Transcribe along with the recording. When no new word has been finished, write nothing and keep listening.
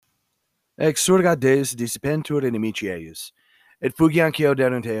Exsurgat Deus dissipentur inimici eius, et fugiancio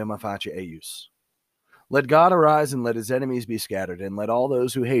denuntem a face eius. Let God arise and let his enemies be scattered, and let all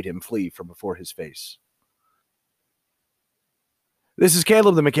those who hate him flee from before his face. This is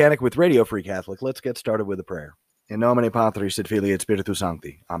Caleb the Mechanic with Radio Free Catholic. Let's get started with a prayer. In nomine Patris et Filii et Spiritus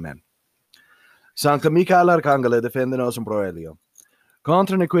Sancti. Amen. Sancta Michael Arcangele defende nos in proelio.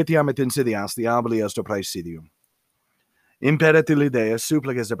 Contra nequitiam et insidias diaboli est praesidium. Imperatili Deus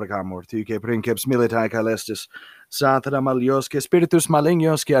supplices deprecamur, tuque princeps militae caelestis, satana maliosque spiritus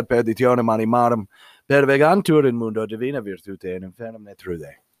malignos que ad perditionem animarum pervegantur in mundo divina virtute in infernum ne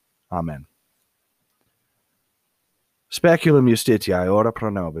trude. Amen. Speculum justitiae, ora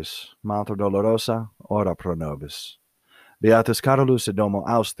pro nobis. Mater dolorosa, ora pro nobis. Beatus Carolus et domo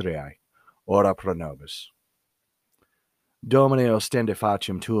Austriae, ora pro nobis. Domine ostende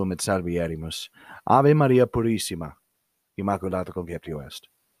faciem tuum et salvierimus. Ave Maria purissima, Immaculata conceptio est.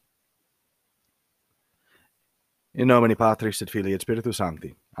 In nomine Patris et Filii et Spiritus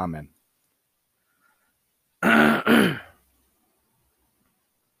Sancti. Amen.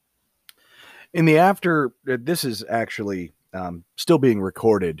 In the after, this is actually still being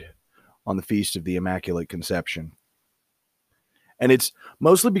recorded on the Feast of the Immaculate Conception. And it's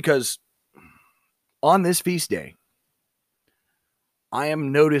mostly because on this feast day, I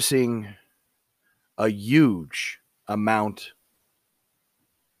am noticing a huge amount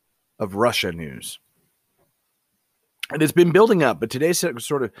of Russia news. And it's been building up, but today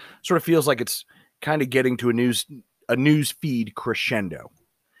sort of feels like it's kind of getting to a news feed crescendo.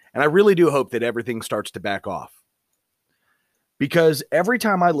 And I really do hope that everything starts to back off. Because every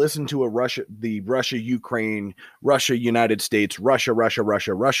time I listen to the Russia-Ukraine, Russia-United States, Russia,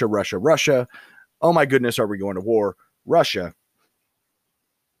 oh my goodness, are we going to war? Russia.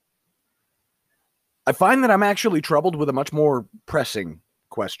 I find that I'm actually troubled with a much more pressing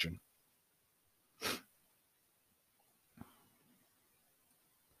question.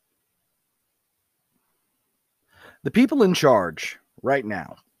 The people in charge right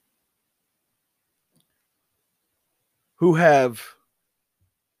now, who have,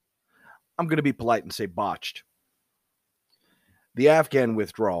 I'm going to be polite and say botched, the Afghan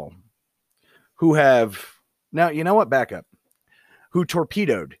withdrawal, who have, now, you know what, back up, who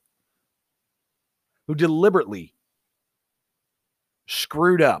torpedoed, who deliberately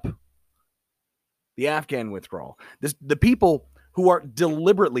screwed up the Afghan withdrawal, the people who are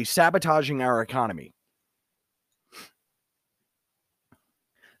deliberately sabotaging our economy,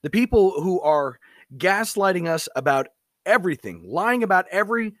 the people who are gaslighting us about everything, lying about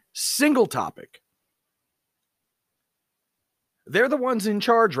every single topic. They're the ones in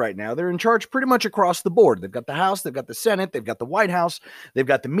charge right now. They're in charge pretty much across the board. They've got the House, they've got the Senate, they've got the White House, they've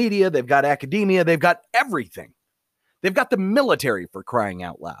got the media, they've got academia, they've got everything. They've got the military, for crying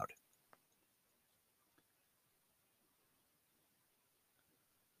out loud.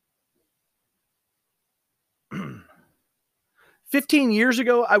 – 15 years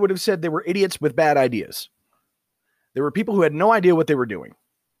ago, I would have said they were idiots with bad ideas. There were people who had no idea what they were doing.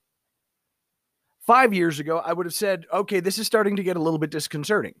 5 years ago, I would have said, okay, this is starting to get a little bit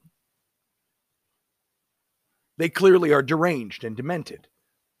disconcerting. They clearly are deranged and demented.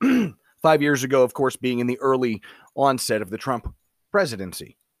 5 years ago, of course, being in the early onset of the Trump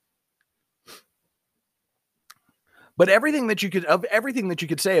presidency. But everything that you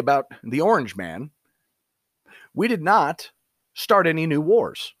could say about the Orange Man, we did not start any new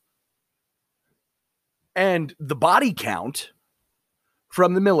wars. And the body count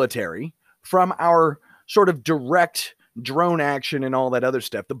from the military, from our sort of direct drone action and all that other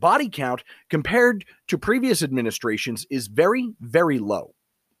stuff, the body count compared to previous administrations is very, very low.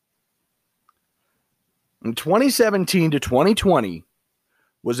 In 2017 to 2020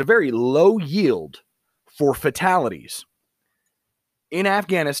 was a very low yield for fatalities in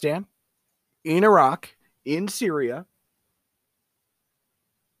Afghanistan, in Iraq, in Syria.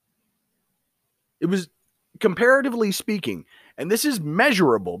 It was, comparatively speaking, and this is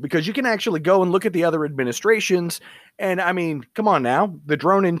measurable because you can actually go and look at the other administrations. And I mean, come on now. The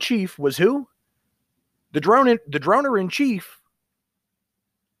drone in chief was who? The droner in chief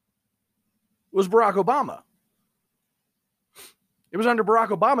was Barack Obama. It was under Barack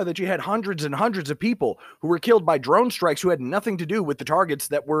Obama that you had hundreds and hundreds of people who were killed by drone strikes who had nothing to do with the targets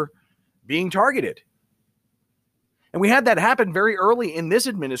that were being targeted. And we had that happen very early in this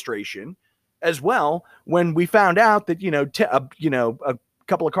administration as well, when we found out that, a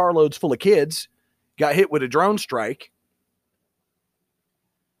couple of carloads full of kids got hit with a drone strike.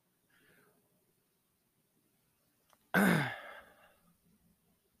 By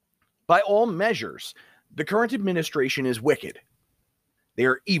all measures, the current administration is wicked. They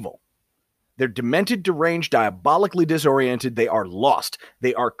are evil. They're demented, deranged, diabolically disoriented. They are lost.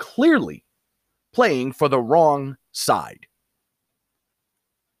 They are clearly playing for the wrong side.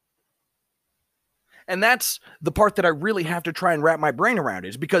 And that's the part that I really have to try and wrap my brain around,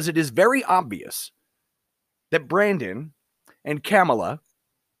 is because it is very obvious that Brandon and Kamala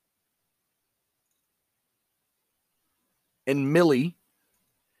and Millie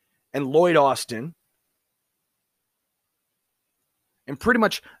and Lloyd Austin and pretty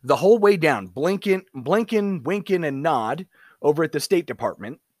much the whole way down, Blinken, Winken, and Nod over at the State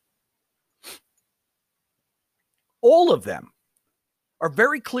Department, all of them are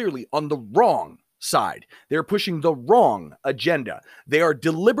very clearly on the wrong side. They're pushing the wrong agenda. They are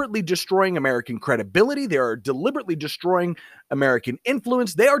deliberately destroying American credibility. They are deliberately destroying American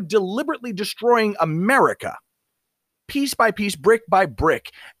influence. They are deliberately destroying America, piece by piece, brick by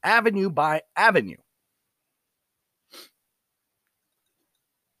brick, avenue by avenue.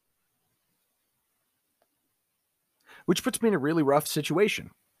 Which puts me in a really rough situation.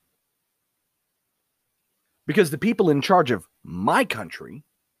 Because the people in charge of my country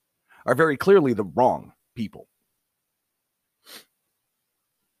are very clearly the wrong people.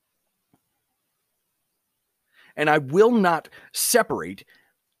 And I will not separate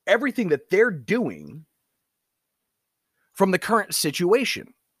everything that they're doing from the current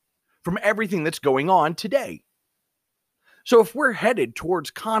situation, from everything that's going on today. So if we're headed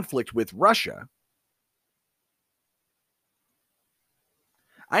towards conflict with Russia,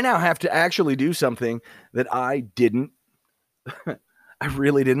 I now have to actually do something that I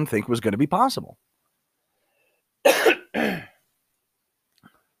really didn't think was going to be possible. I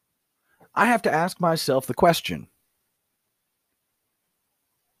have to ask myself the question,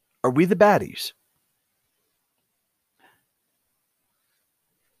 are we the baddies?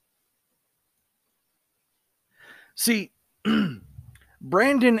 See,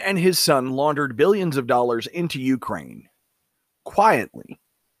 Brandon and his son laundered billions of dollars into Ukraine quietly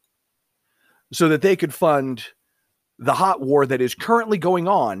so that they could fund the hot war that is currently going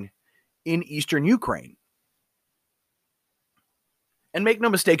on in eastern Ukraine. And make no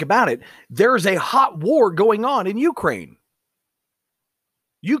mistake about it, there's a hot war going on in Ukraine.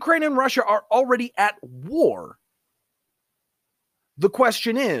 Ukraine and Russia are already at war. The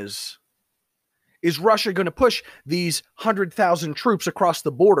question is Russia going to push these 100,000 troops across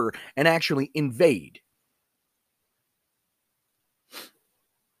the border and actually invade?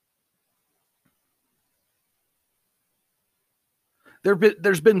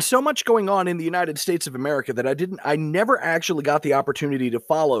 There's been so much going on in the United States of America that I never actually got the opportunity to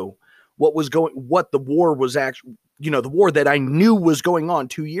follow what the war was actually, the war that I knew was going on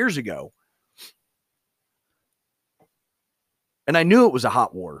 2 years ago. And I knew it was a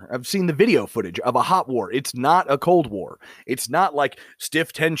hot war. I've seen the video footage of a hot war. It's not a cold war. It's not like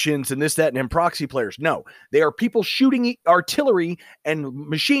stiff tensions and this, that, and proxy players. No, they are people shooting artillery and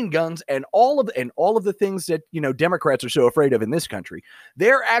machine guns and all of the things that, Democrats are so afraid of in this country.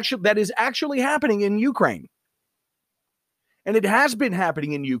 That is actually happening in Ukraine. And it has been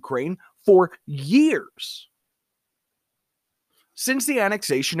happening in Ukraine for years. Since the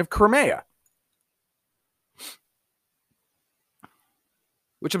annexation of Crimea.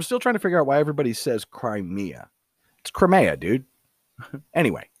 Which I'm still trying to figure out why everybody says Crimea. It's Crimea, dude.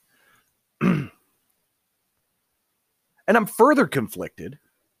 Anyway. And I'm further conflicted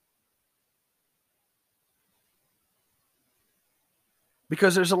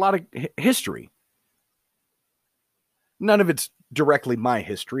because there's a lot of history. None of it's directly my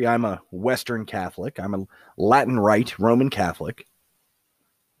history. I'm a Western Catholic. I'm a Latin Rite Roman Catholic.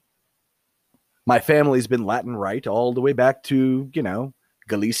 My family's been Latin Rite all the way back to,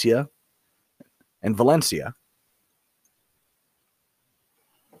 Galicia and Valencia.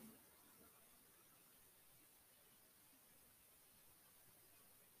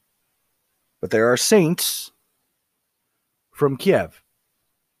 But there are saints from Kiev.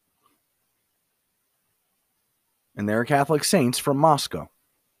 And there are Catholic saints from Moscow.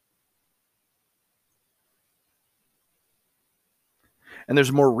 And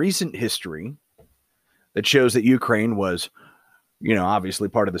there's more recent history that shows that Ukraine was, obviously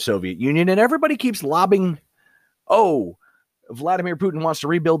part of the Soviet Union. And everybody keeps lobbing, Vladimir Putin wants to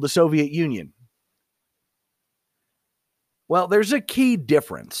rebuild the Soviet Union. Well, there's a key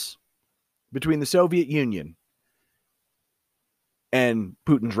difference between the Soviet Union and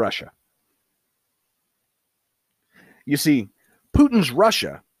Putin's Russia. You see, Putin's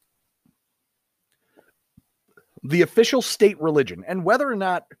Russia, the official state religion, and whether or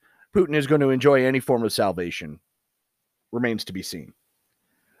not Putin is going to enjoy any form of salvation remains to be seen.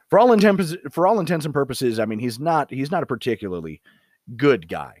 For all intents and purposes, I mean, he's not a particularly good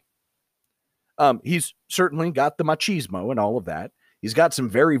guy. He's certainly got the machismo and all of that. He's got some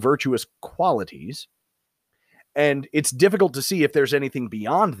very virtuous qualities. And it's difficult to see if there's anything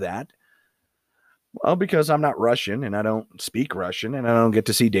beyond that. Well, because I'm not Russian and I don't speak Russian and I don't get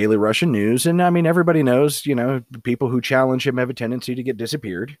to see daily Russian news. And I mean, everybody knows, people who challenge him have a tendency to get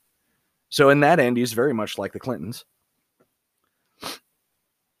disappeared. So in that end, he's very much like the Clintons.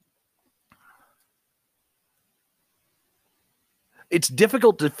 It's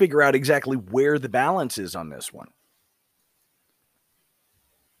difficult to figure out exactly where the balance is on this one.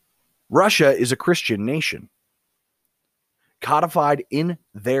 Russia is a Christian nation, codified in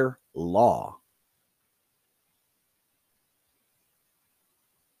their law.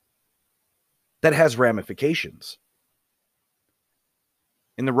 That has ramifications.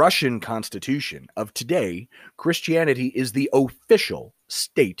 In the Russian Constitution of today, Christianity is the official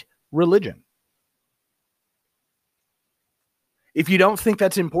state religion. If you don't think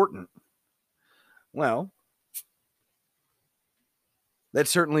that's important, well, that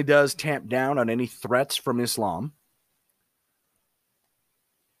certainly does tamp down on any threats from Islam.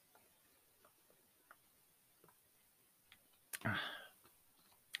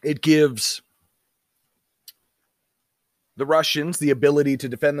 It gives the Russians the ability to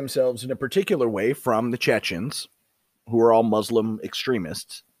defend themselves in a particular way from the Chechens, who are all Muslim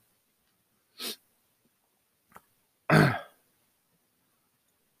extremists. And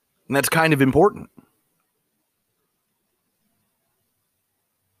that's kind of important.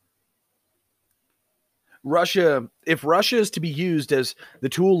 If Russia is to be used as the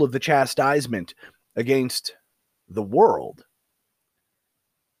tool of the chastisement against the world,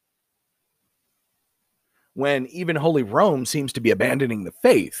 when even Holy Rome seems to be abandoning the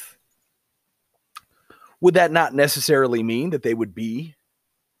faith, would that not necessarily mean that they would be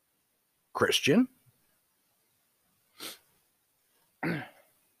Christian?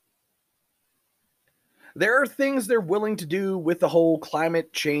 There are things they're willing to do with the whole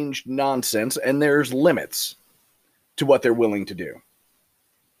climate change nonsense, and there's limits to what they're willing to do.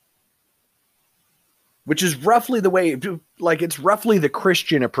 Which is roughly the way, it's roughly the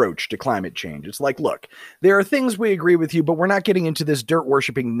Christian approach to climate change. It's like, look, there are things we agree with you, but we're not getting into this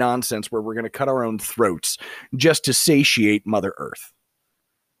dirt-worshipping nonsense where we're going to cut our own throats just to satiate Mother Earth.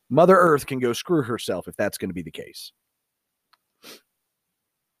 Mother Earth can go screw herself if that's going to be the case.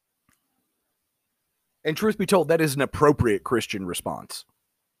 And truth be told, that is an appropriate Christian response.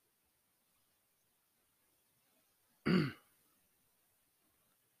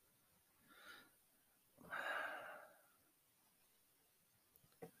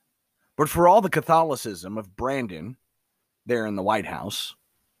 But for all the Catholicism of Brandon there in the White House,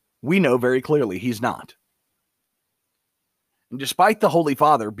 we know very clearly he's not. And despite the Holy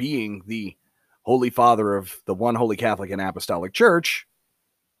Father being the Holy Father of the one Holy Catholic and Apostolic Church,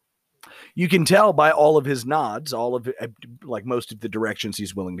 you can tell by all of his nods, all of like most of the directions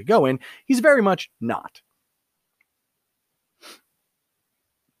he's willing to go in, he's very much not.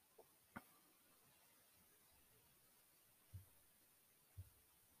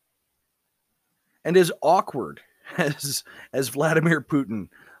 And as awkward as Vladimir Putin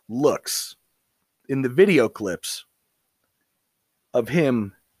looks in the video clips of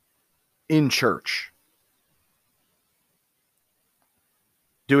him in church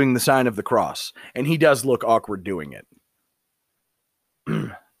doing the sign of the cross, and he does look awkward doing it.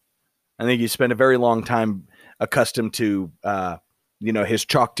 I think he spent a very long time accustomed to, his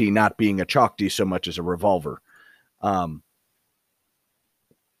Chakti not being a Chakti so much as a revolver.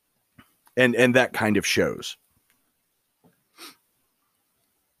 And that kind of shows.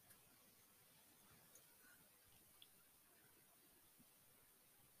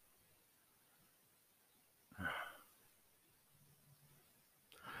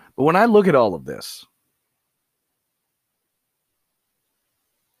 But when I look at all of this,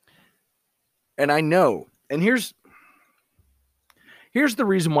 and I know, and here's the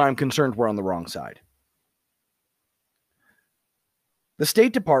reason why I'm concerned we're on the wrong side. The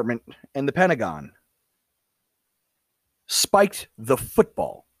State Department and the Pentagon spiked the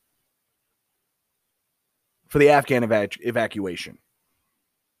football for the Afghan evacuation.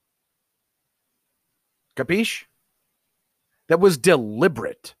 Capiche? That was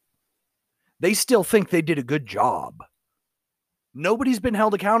deliberate. They still think they did a good job. Nobody's been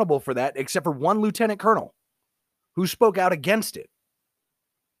held accountable for that except for one lieutenant colonel who spoke out against it.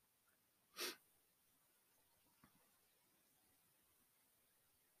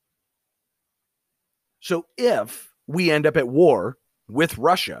 So if we end up at war with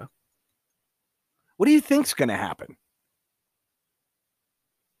Russia, what do you think's going to happen?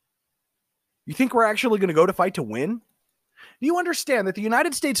 You think we're actually going to go to fight to win? Do you understand that the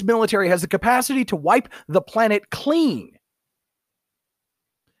United States military has the capacity to wipe the planet clean?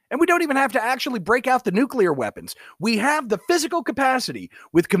 And we don't even have to actually break out the nuclear weapons. We have the physical capacity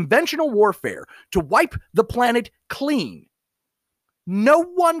with conventional warfare to wipe the planet clean. No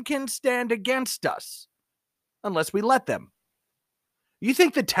one can stand against us unless we let them. You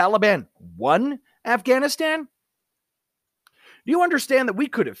think the Taliban won Afghanistan? Do you understand that we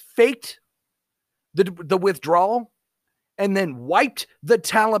could have faked the withdrawal and then wiped the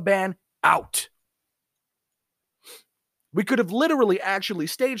Taliban out? We could have literally actually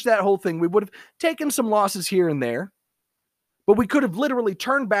staged that whole thing. We would have taken some losses here and there, but we could have literally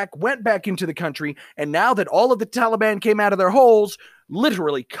turned back, went back into the country, and now that all of the Taliban came out of their holes,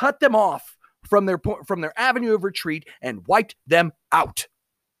 literally cut them off from their avenue of retreat and wiped them out.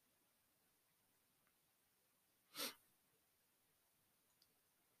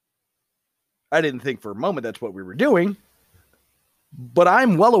 I didn't think for a moment that's what we were doing, but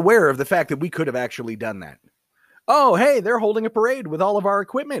I'm well aware of the fact that we could have actually done that. Oh, hey, they're holding a parade with all of our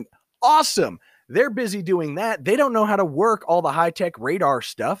equipment. Awesome. They're busy doing that. They don't know how to work all the high-tech radar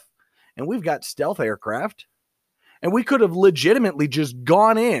stuff. And we've got stealth aircraft. And we could have legitimately just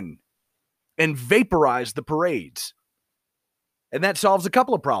gone in and vaporized the parades. And that solves a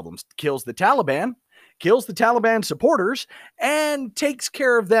couple of problems. Kills the Taliban supporters, and takes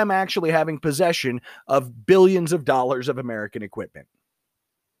care of them actually having possession of billions of dollars of American equipment.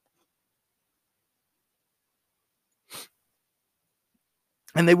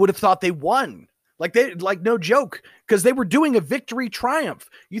 And they would have thought they won. Like no joke, because they were doing a victory triumph.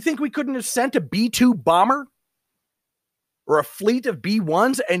 You think we couldn't have sent a B-2 bomber or a fleet of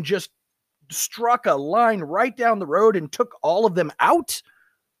B-1s and just struck a line right down the road and took all of them out?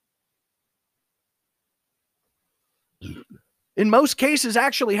 In most cases,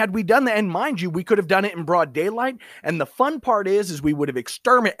 actually, had we done that, and mind you, we could have done it in broad daylight. And the fun part is we would have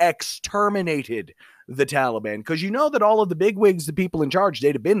exterminated the Taliban, because you know that all of the bigwigs, the people in charge,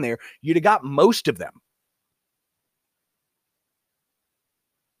 they'd have been there. You'd have got most of them.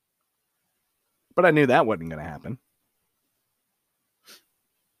 But I knew that wasn't going to happen.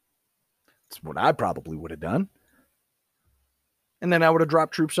 That's what I probably would have done. And then I would have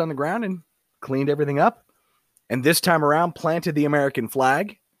dropped troops on the ground and cleaned everything up. And this time around, planted the American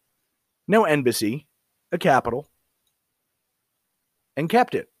flag, no embassy, a capital, and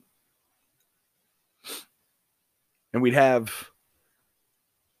kept it. And we'd have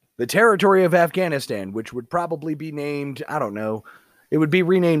the territory of Afghanistan, which would probably be named, I don't know, it would be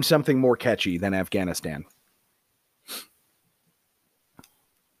renamed something more catchy than Afghanistan.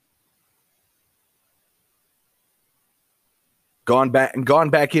 Gone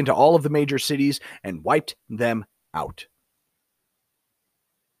back into all of the major cities and wiped them out.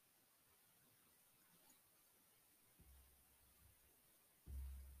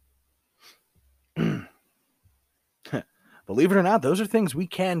 Believe it or not, those are things we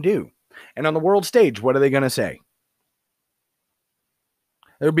can do. And on the world stage, what are they going to say?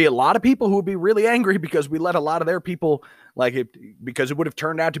 There'd be a lot of people who would be really angry because we let a lot of their people, because it would have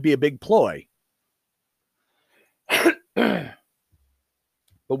turned out to be a big ploy.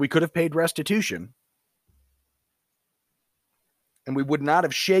 But we could have paid restitution. And we would not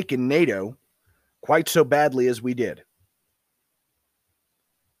have shaken NATO quite so badly as we did.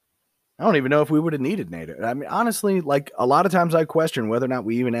 I don't even know if we would have needed NATO. I mean, honestly, a lot of times I question whether or not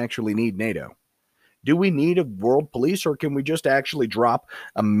we even actually need NATO. Do we need a world police, or can we just actually drop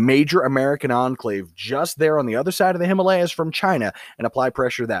a major American enclave just there on the other side of the Himalayas from China and apply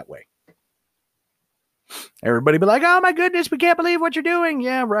pressure that way? Everybody be like, oh my goodness, we can't believe what you're doing.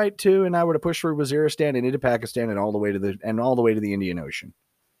 Yeah, right, too. And I would have pushed through Waziristan and into Pakistan and all the way to the Indian Ocean.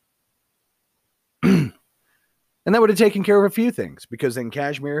 And that would have taken care of a few things, because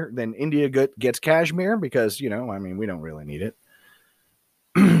then India gets Kashmir, because, we don't really need it.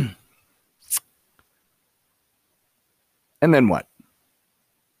 And then what?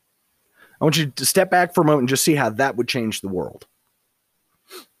 I want you to step back for a moment and just see how that would change the world.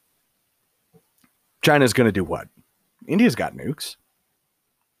 China's going to do what? India's got nukes.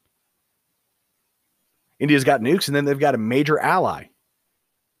 India's got nukes, and then they've got a major ally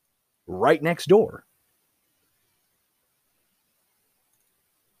right next door.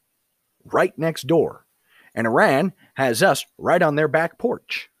 Right next door. And Iran has us right on their back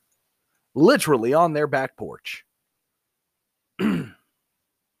porch. Literally on their back porch.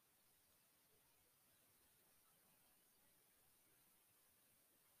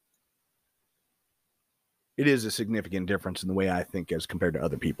 It is a significant difference in the way I think as compared to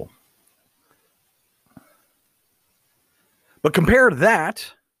other people. But compare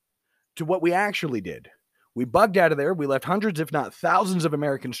that to what we actually did. We bugged out of there. We left hundreds, if not thousands, of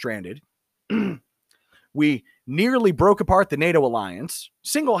Americans stranded. We nearly broke apart the NATO alliance,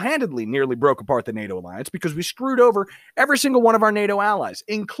 single-handedly nearly broke apart the NATO alliance because we screwed over every single one of our NATO allies,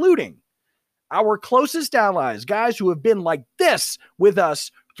 including our closest allies, guys who have been like this with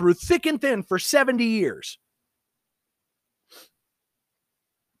us through thick and thin for 70 years.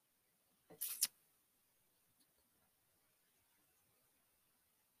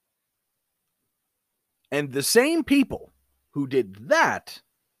 And the same people who did that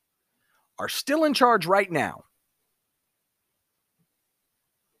are still in charge right now.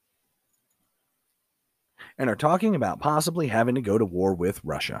 And are talking about possibly having to go to war with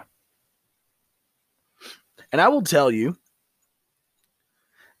Russia. And I will tell you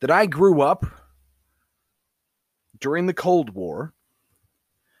that I grew up during the Cold War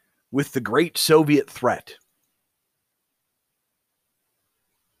with the great Soviet threat.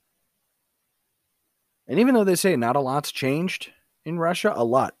 And even though they say not a lot's changed in Russia, a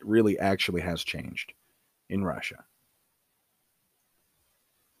lot really actually has changed in Russia.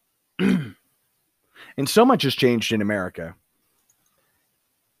 And so much has changed in America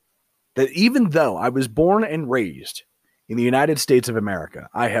that even though I was born and raised in the United States of America,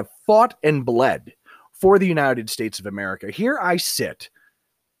 I have fought and bled for the United States of America. Here I sit,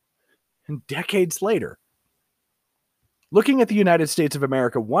 and decades later, looking at the United States of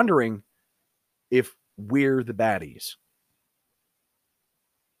America, wondering if we're the baddies.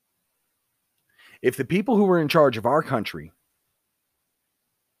 If the people who are in charge of our country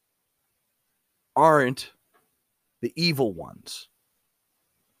aren't the evil ones.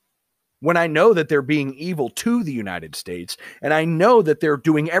 When I know that they're being evil to the United States, and I know that they're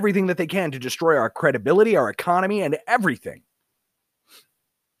doing everything that they can to destroy our credibility, our economy, and everything.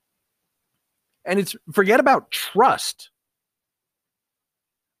 And it's, forget about trust.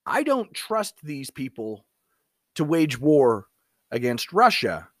 I don't trust these people to wage war against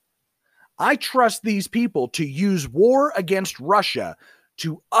Russia. I trust these people to use war against Russia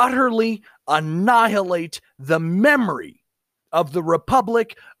to utterly annihilate the memory of the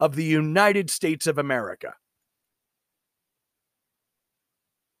Republic of the United States of America.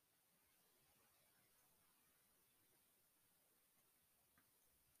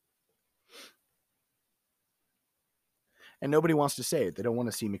 And nobody wants to say it. They don't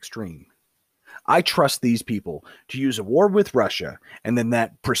want to seem extreme. I trust these people to use a war with Russia, and then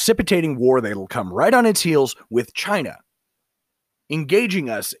that precipitating war that'll come right on its heels with China, engaging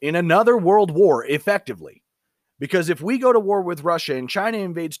us in another world war effectively. Because if we go to war with Russia and China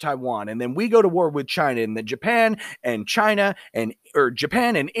invades Taiwan, and then we go to war with China, and then Japan and China and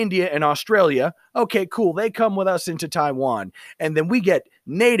Japan and India and Australia, okay, cool, they come with us into Taiwan, and then we get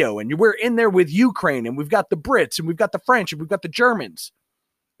NATO, and we're in there with Ukraine, and we've got the Brits, and we've got the French, and we've got the Germans,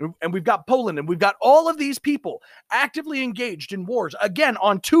 and we've got Poland, and we've got all of these people actively engaged in wars, again,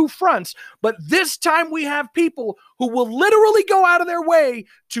 on two fronts. But this time we have people who will literally go out of their way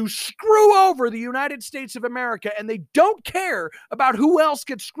to screw over the United States of America, and they don't care about who else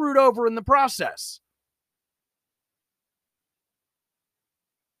gets screwed over in the process.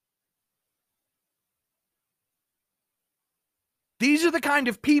 These are the kind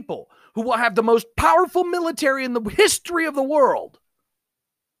of people who will have the most powerful military in the history of the world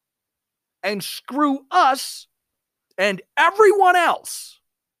and screw us and everyone else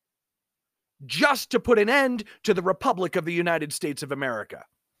just to put an end to the Republic of the United States of America.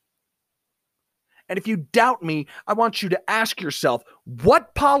 And if you doubt me, I want you to ask yourself,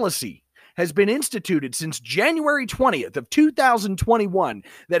 what policy has been instituted since January 20th of 2021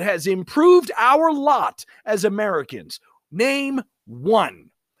 that has improved our lot as Americans? Name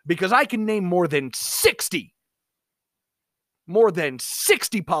one, because I can name more than 60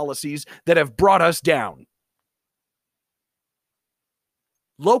 policies that have brought us down.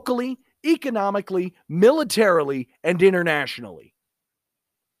 Locally, economically, militarily, and internationally.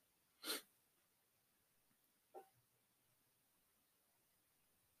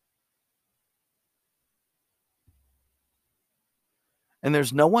 And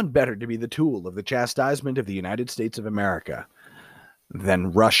there's no one better to be the tool of the chastisement of the United States of America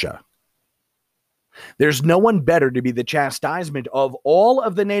than Russia. There's no one better to be the chastisement of all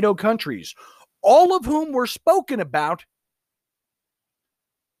of the NATO countries, all of whom were spoken about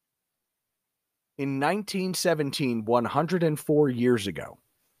in 1917, 104 years ago.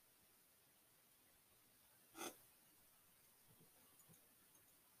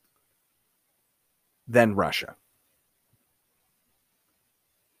 Than Russia.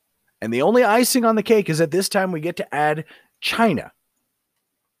 And the only icing on the cake is that this time we get to add China.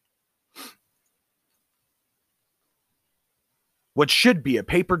 What should be a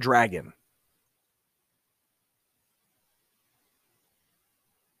paper dragon.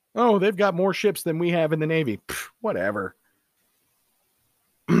 Oh, they've got more ships than we have in the Navy. Pfft, whatever.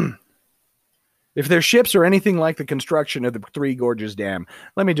 If their ships are anything like the construction of the Three Gorges Dam,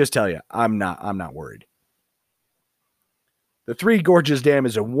 let me just tell you, I'm not worried. The Three Gorges Dam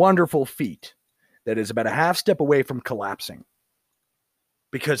is a wonderful feat that is about a half step away from collapsing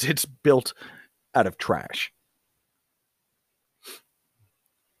because it's built out of trash.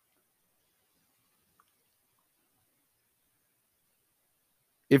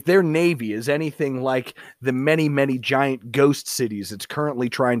 If their navy is anything like the many, many giant ghost cities that's currently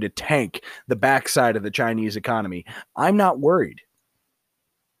trying to tank the backside of the Chinese economy, I'm not worried.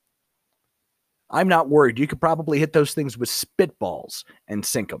 I'm not worried. You could probably hit those things with spitballs and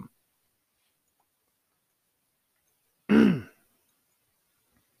sink them.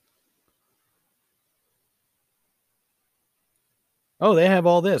 Oh, they have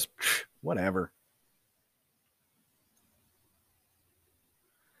all this. Whatever.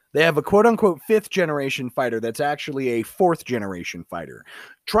 They have a quote-unquote fifth-generation fighter that's actually a fourth-generation fighter,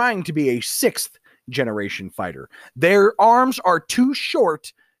 trying to be a sixth-generation fighter. Their arms are too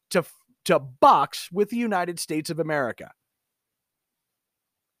short to box with the United States of America.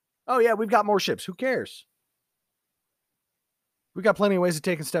 Oh, yeah, we've got more ships. Who cares? We've got plenty of ways of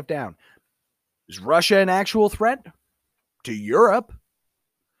taking stuff down. Is Russia an actual threat to Europe?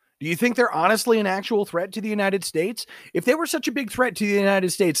 Do you think they're honestly an actual threat to the United States? If they were such a big threat to the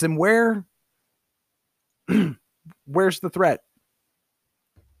United States, then where's the threat?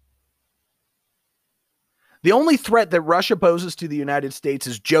 The only threat that Russia poses to the United States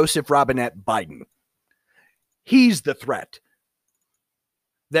is Joseph Robinette Biden. He's the threat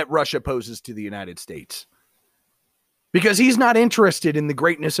that Russia poses to the United States because he's not interested in the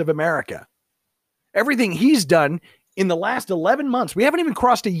greatness of America. Everything he's done in the last 11 months, we haven't even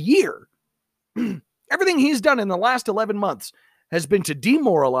crossed a year. Everything he's done in the last 11 months has been to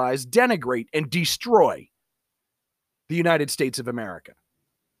demoralize, denigrate, and destroy the United States of America.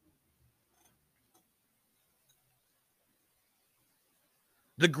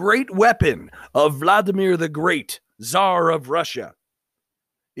 The great weapon of Vladimir the Great, Tsar of Russia,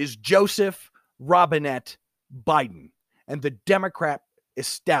 is Joseph Robinette Biden and the Democrat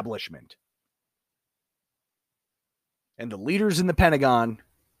establishment. And the leaders in the Pentagon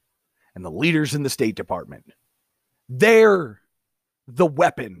and the leaders in the State Department. They're the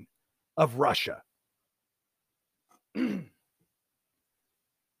weapon of Russia.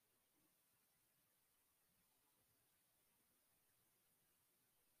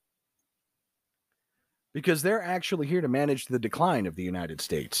 Because they're actually here to manage the decline of the United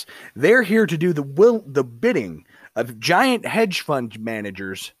States. They're here to do the bidding of giant hedge fund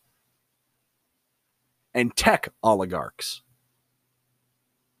managers and tech oligarchs.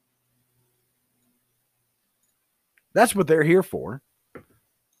 That's what they're here for.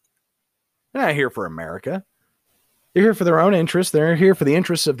 They're not here for America. They're here for their own interests. They're here for the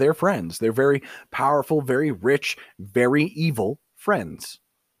interests of their friends. They're very powerful, very rich, very evil friends.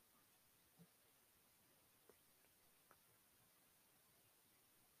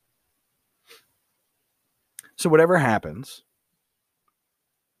 So whatever happens,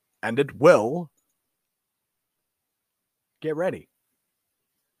 and it will, get ready.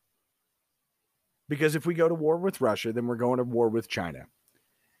 Because if we go to war with Russia, then we're going to war with China.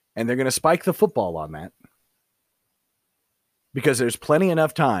 And they're going to spike the football on that. Because there's plenty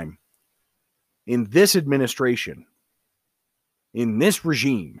enough time in this administration, in this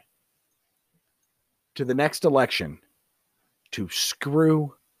regime, to the next election to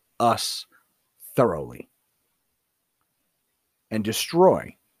screw us thoroughly and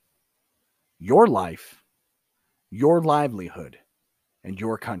destroy your life, your livelihood, and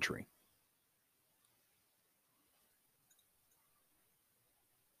your country.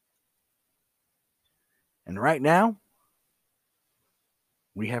 And right now,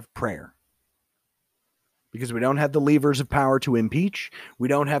 we have prayer. Because we don't have the levers of power to impeach. We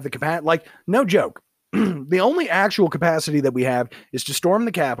don't have the capacity. Like, no joke. The only actual capacity that we have is to storm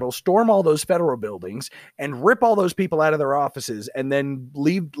the Capitol, storm all those federal buildings, and rip all those people out of their offices, and then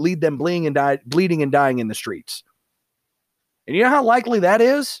lead them bleeding and dying in the streets. And you know how likely that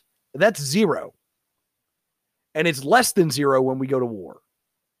is? That's zero. And it's less than zero when we go to war.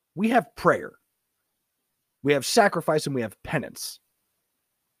 We have prayer. We have sacrifice, and we have penance.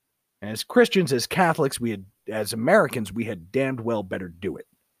 And as Christians, as Catholics, as Americans, we had damned well better do it.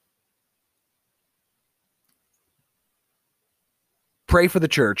 Pray for the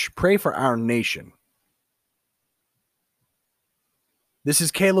church. Pray for our nation. This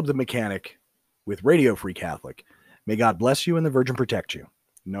is Caleb the Mechanic with Radio Free Catholic. May God bless you and the Virgin protect you.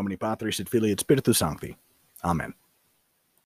 In nomine Patris et Filii et Spiritus Sancti. Amen.